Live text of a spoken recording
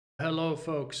Hello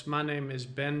folks, my name is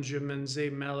Benjamin Z.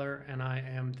 Miller and I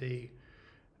am the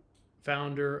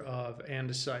founder of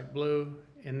Andesite Blue.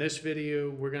 In this video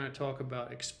we're going to talk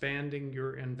about expanding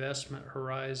your investment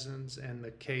horizons and the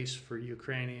case for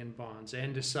Ukrainian bonds.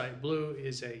 Andesite Blue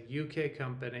is a UK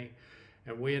company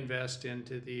and we invest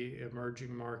into the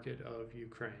emerging market of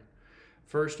Ukraine.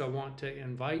 First, I want to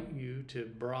invite you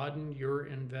to broaden your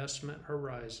investment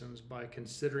horizons by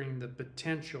considering the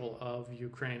potential of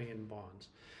Ukrainian bonds.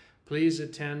 Please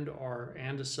attend our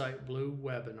Andesite Blue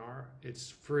Webinar. It's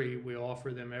free. We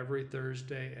offer them every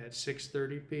Thursday at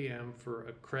 6:30 p.m. for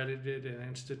accredited and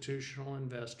institutional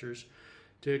investors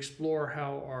to explore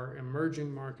how our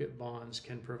emerging market bonds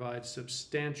can provide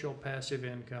substantial passive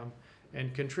income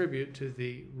and contribute to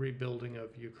the rebuilding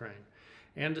of Ukraine.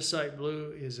 Andesite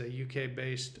Blue is a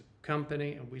UK-based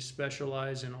company, and we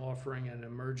specialize in offering an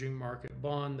emerging market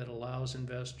bond that allows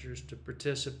investors to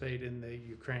participate in the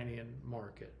Ukrainian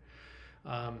market.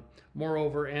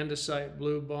 Moreover, Andesite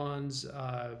Blue Bonds,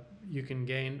 you can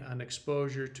gain an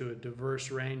exposure to a diverse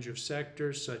range of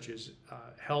sectors such as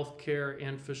healthcare,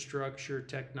 infrastructure,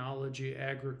 technology,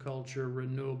 agriculture,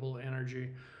 renewable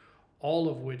energy, all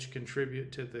of which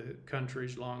contribute to the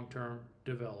country's long-term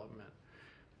development.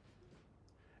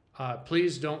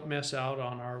 Please don't miss out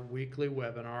on our weekly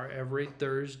webinar every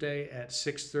Thursday at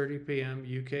 6:30 p.m.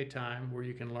 UK time, where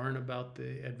you can learn about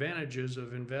the advantages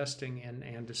of investing in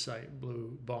Andesite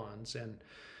Blue bonds and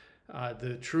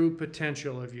the true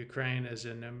potential of Ukraine as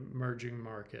an emerging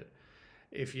market.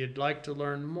 If you'd like to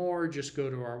learn more, just go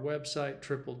to our website,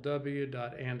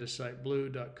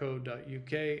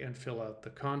 www.andesiteblueltd.co.uk, and fill out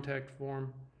the contact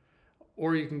form.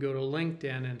 Or you can go to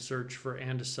LinkedIn and search for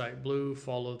Andesite Blue,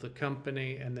 follow the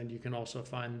company, and then you can also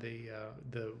find the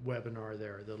webinar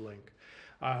there, the link.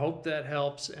 I hope that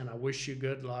helps, and I wish you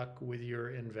good luck with your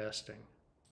investing.